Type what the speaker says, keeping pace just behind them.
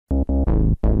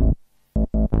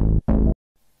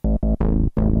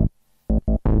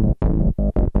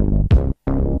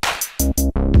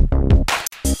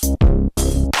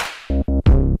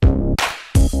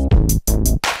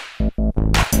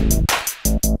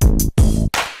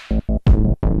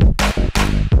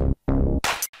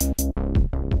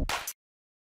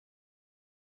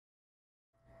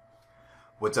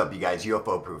What's up, you guys?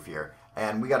 UFO Proof here,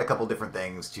 and we got a couple different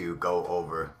things to go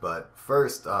over. But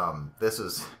first, this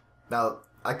is now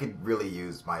I could really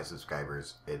use my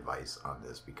subscribers' advice on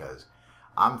this because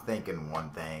I'm thinking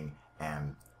one thing,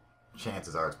 and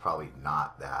chances are it's probably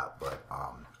not that. But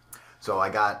so I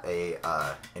got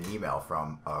an email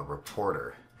from a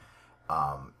reporter,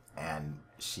 and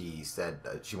she said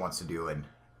that she wants to do an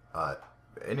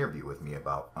interview with me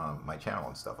about my channel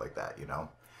and stuff like that,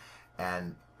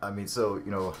 and I mean, so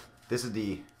this is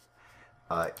the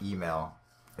email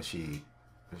she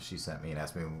sent me and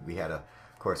asked me. We had a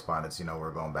correspondence, we're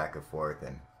going back and forth,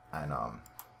 and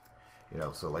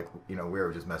so like we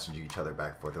were just messaging each other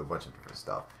back and forth with a bunch of different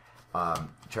stuff,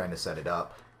 trying to set it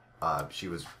up. She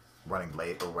was running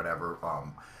late or whatever.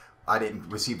 I didn't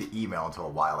receive the email until a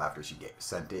while after she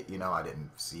sent it. I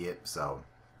didn't see it, so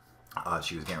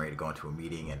she was getting ready to go into a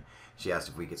meeting, and she asked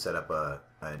if we could set up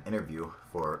an interview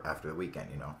for after the weekend,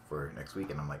 for next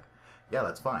weekend. I'm like, yeah,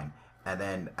 that's fine. And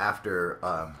then after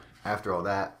all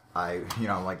that, I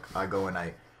go and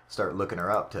I start looking her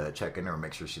up to check in her and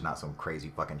make sure she's not some crazy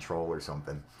fucking troll or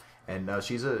something. And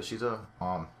she's a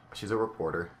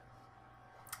reporter.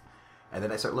 And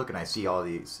then I start looking, I see all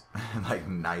these like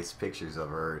nice pictures of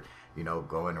her,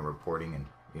 going and reporting and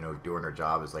doing her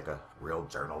job as like a real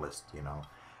journalist,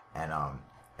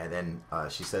 and then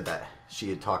she said that she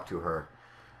had talked to her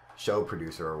show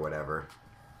producer or whatever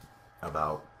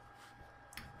about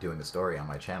doing the story on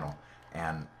my channel.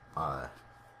 And I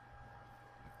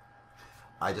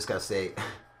just gotta say,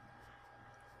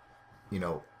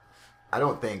 I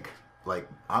don't think, like,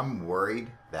 I'm worried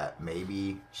that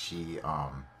maybe she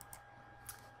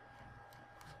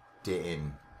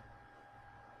didn't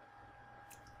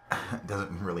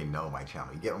doesn't really know my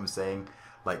channel. You get what I'm saying?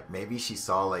 Like, maybe she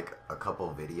saw like a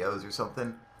couple videos or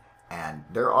something, and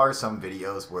there are some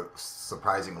videos where,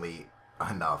 surprisingly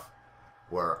enough,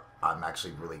 where I'm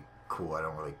actually really cool. I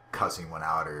don't really cuss anyone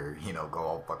out or go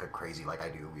all fucking crazy like I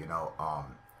do,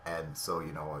 and so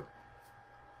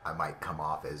I might come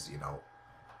off as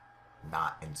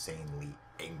not insanely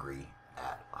angry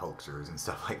at hoaxers and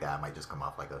stuff like that. I might just come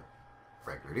off like a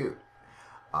regular dude,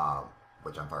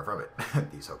 which I'm far from it.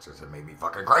 These hoaxers have made me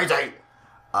fucking crazy.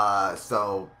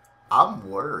 So I'm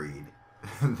worried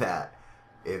that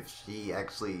if we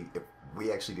actually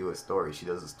do a story, she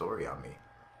does a story on me,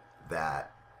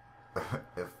 that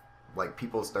if like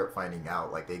people start finding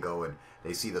out, like they go and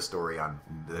they see the story on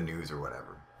the news or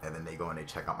whatever, and then they go and they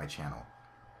check out my channel,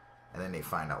 and then they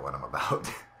find out what I'm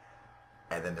about,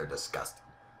 and then they're disgusted,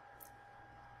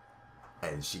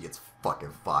 and she gets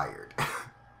fucking fired.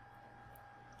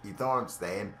 You know what I'm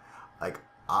saying? Like,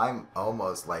 I'm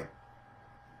almost like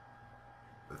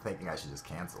thinking I should just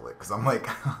cancel it, because I'm like,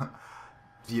 I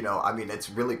mean, it's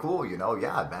really cool,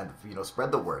 yeah, man,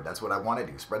 spread the word. That's what I want to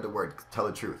do. Spread the word, tell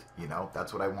the truth,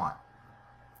 that's what I want.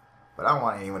 But I don't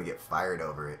want anyone to get fired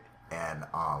over it. And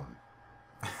I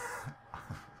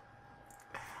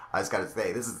just gotta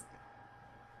say, this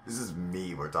is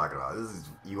me we're talking about. This is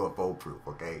UFO proof,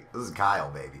 okay? This is Kyle,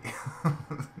 baby.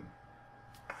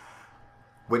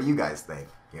 What do you guys think?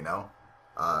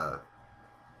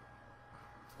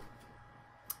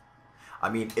 I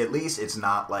mean, at least it's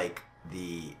not like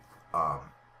the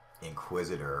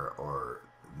Inquisitor or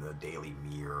the Daily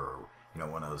Mirror or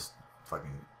one of those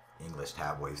fucking English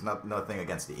tabloids. Nothing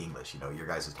against the English, your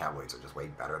guys' tabloids are just way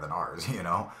better than ours,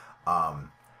 at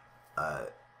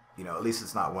least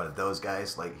it's not one of those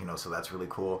guys, like, so that's really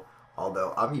cool.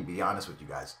 Although, I'm gonna be honest with you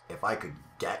guys, if I could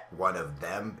get one of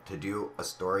them to do a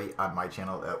story on my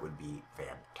channel, that would be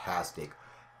fantastic.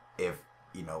 If,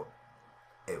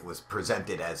 it was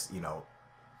presented as,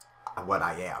 what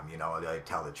I am, I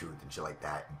tell the truth and shit like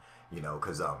that, and,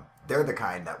 because they're the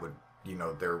kind that would,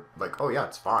 they're like, oh yeah,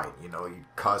 it's fine, you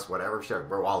cuss, whatever, sure,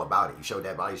 we're all about it. You show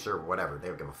dead body, sure, whatever, they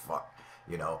don't give a fuck,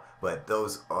 but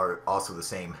those are also the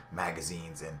same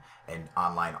magazines and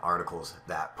online articles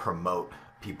that promote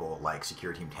people like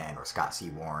Secure Team 10 or Scott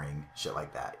C. Waring, shit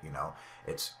like that,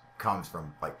 it comes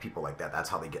from like people like that. That's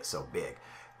how they get so big.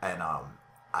 And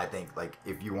I think, like,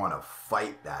 if you want to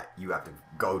fight that, you have to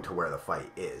go to where the fight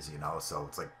is, so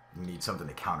it's like you need something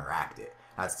to counteract it.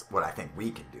 That's what I think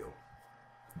we can do.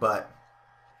 But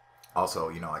also,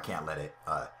 I can't let it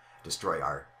destroy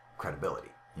our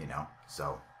credibility,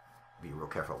 so be real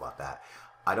careful about that.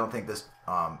 I don't think this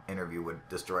interview would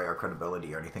destroy our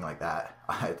credibility or anything like that.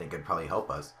 I think it'd probably help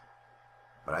us.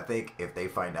 But I think if they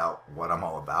find out what I'm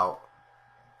all about,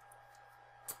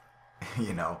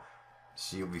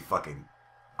 she'll be fucking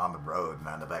on the road,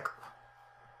 man. They're like,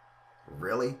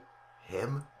 really?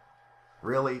 Him?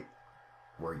 Really?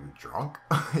 Were you drunk?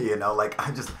 Like,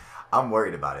 I'm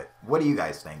worried about it. What do you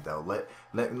guys think, though?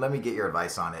 Let me get your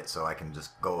advice on it, so I can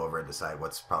just go over and decide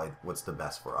what's the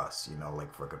best for us. You know,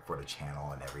 like for the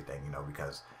channel and everything. You know,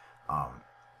 because,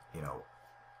 you know,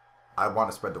 I want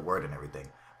to spread the word and everything,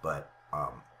 but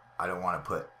I don't want to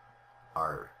put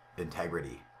our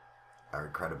integrity, our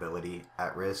credibility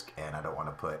at risk, and I don't want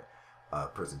to put a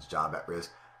person's job at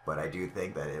risk. But I do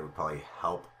think that it would probably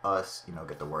help us, you know,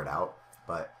 get the word out.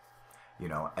 But, you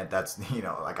know, and that's, you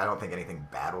know, like, I don't think anything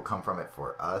bad will come from it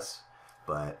for us,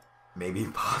 but maybe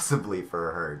possibly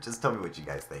for her. Just tell me what you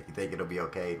guys think. You think it'll be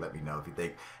okay? Let me know. If you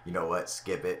think, you know what,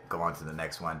 skip it, go on to the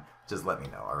next one, just let me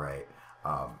know, all right?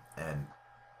 And,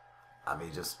 I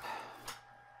mean, just,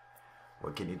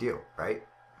 what can you do, right?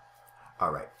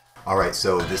 All right. All right,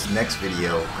 so this next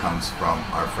video comes from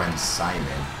our friend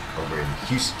Simon over in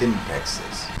Houston,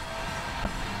 Texas.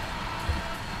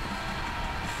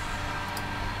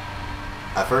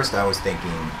 At first I was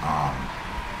thinking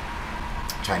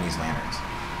Chinese lanterns,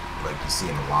 like you see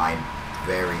in the line,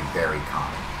 very, very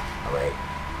common, all right?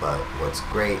 But what's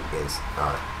great is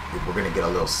we're gonna get a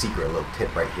little secret, a little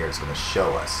tip right here. It's gonna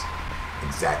show us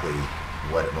exactly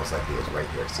what it most likely is right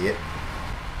here. See it?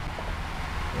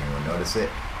 Anyone notice it?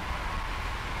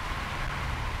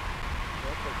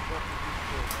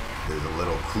 There's a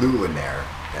little clue in there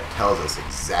that tells us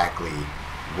exactly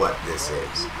what this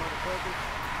is.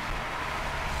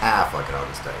 Fuck it, I'll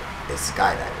just tell you. It's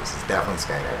skydivers. It's definitely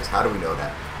skydivers. How do we know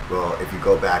that? Well, if you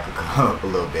go back a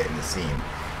little bit in the scene,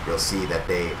 you'll see that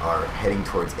they are heading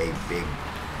towards a big,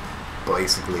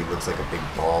 basically looks like a big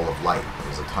ball of light.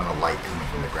 There's a ton of light coming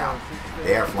from the ground.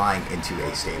 They are flying into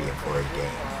a stadium for a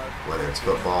game, whether it's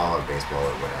football or baseball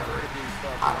or whatever.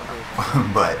 I don't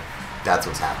know. But that's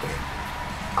what's happening.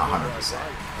 100%.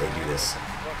 They do this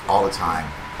all the time,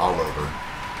 all over.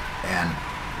 And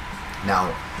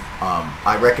now,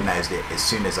 I recognized it as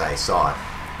soon as I saw it,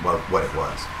 what it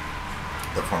was.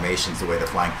 The formations, the way they're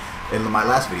flying. In my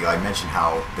last video, I mentioned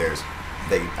how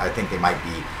I think they might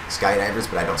be skydivers,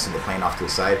 but I don't see the plane off to the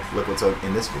side. Look what's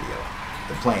in this video.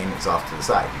 The plane is off to the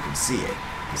side. You can see it.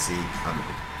 You see,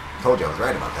 I told you I was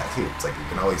right about that too. It's like you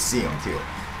can always see them too.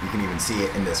 You can even see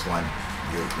it in this one.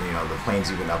 You know, the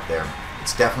plane's even up there.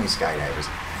 It's definitely skydivers.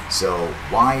 So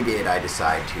why did I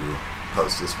decide to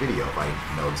post this video if I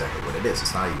know exactly what it is?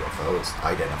 It's not a UFO. It's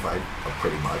identified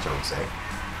pretty much, I would say.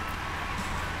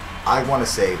 I want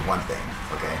to say one thing,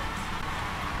 okay?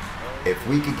 If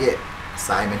we could get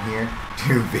Simon here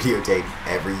to videotape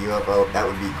every UFO, that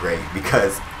would be great,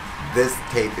 because this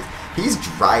tape is... He's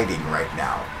driving right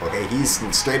now, okay? He's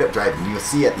straight up driving. You'll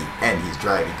see at the end he's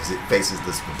driving because it faces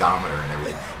the speedometer and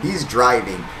everything. He's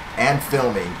driving and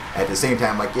filming at the same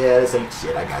time. Like, yeah, this ain't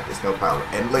shit. I got this, no problem.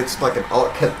 And it's fucking all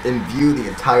kept in view the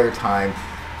entire time.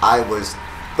 I was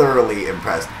thoroughly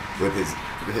impressed with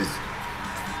his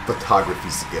photography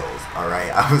skills. All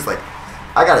right, I was like,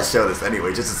 I gotta show this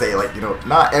anyway, just to say, like, you know,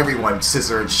 not everyone sits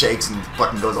there and shakes and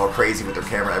fucking goes all crazy with their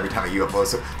camera every time a UFO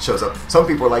shows up. Some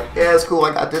people are like, yeah, it's cool,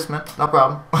 I got this, man, no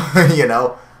problem. You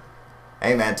know?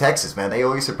 Hey, man, Texas, man, they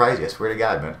always surprise you, I swear to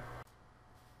God, man.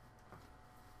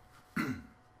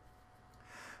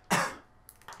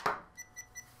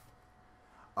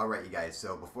 Alright, you guys,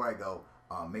 so before I go,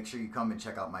 make sure you come and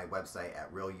check out my website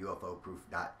at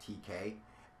realufoproof.tk.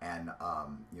 And,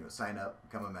 you know, sign up,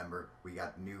 become a member. We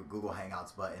got the new Google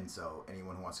Hangouts button, so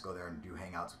anyone who wants to go there and do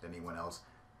Hangouts with anyone else,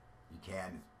 you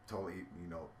can. Totally, you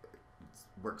know, it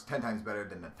works 10 times better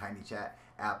than the Tiny Chat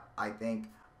app, I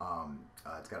think.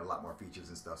 It's got a lot more features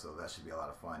and stuff, so that should be a lot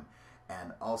of fun.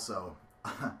 And also,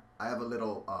 I have a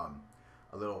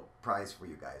little prize for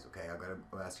you guys, okay? I'm going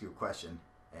to ask you a question,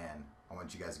 and I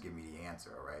want you guys to give me the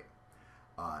answer, all right?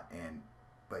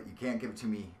 But you can't give it to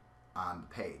me on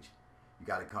the page. You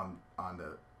got to come on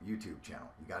the YouTube channel.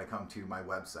 You got to come to my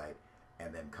website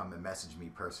and then come and message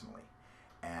me personally.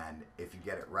 And if you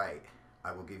get it right,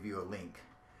 I will give you a link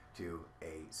to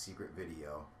a secret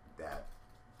video that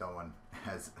no one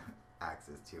has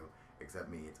access to except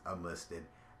me. It's unlisted,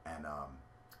 and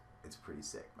it's pretty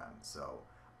sick, man. So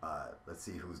let's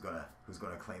see who's gonna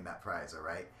claim that prize. All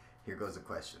right, here goes the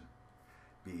question.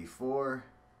 Before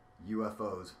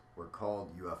UFOs were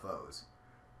called UFOs,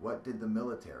 what did the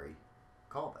military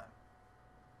call them?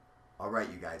 All right,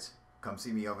 you guys, come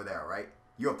see me over there, all right?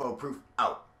 UFO Proof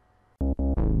out.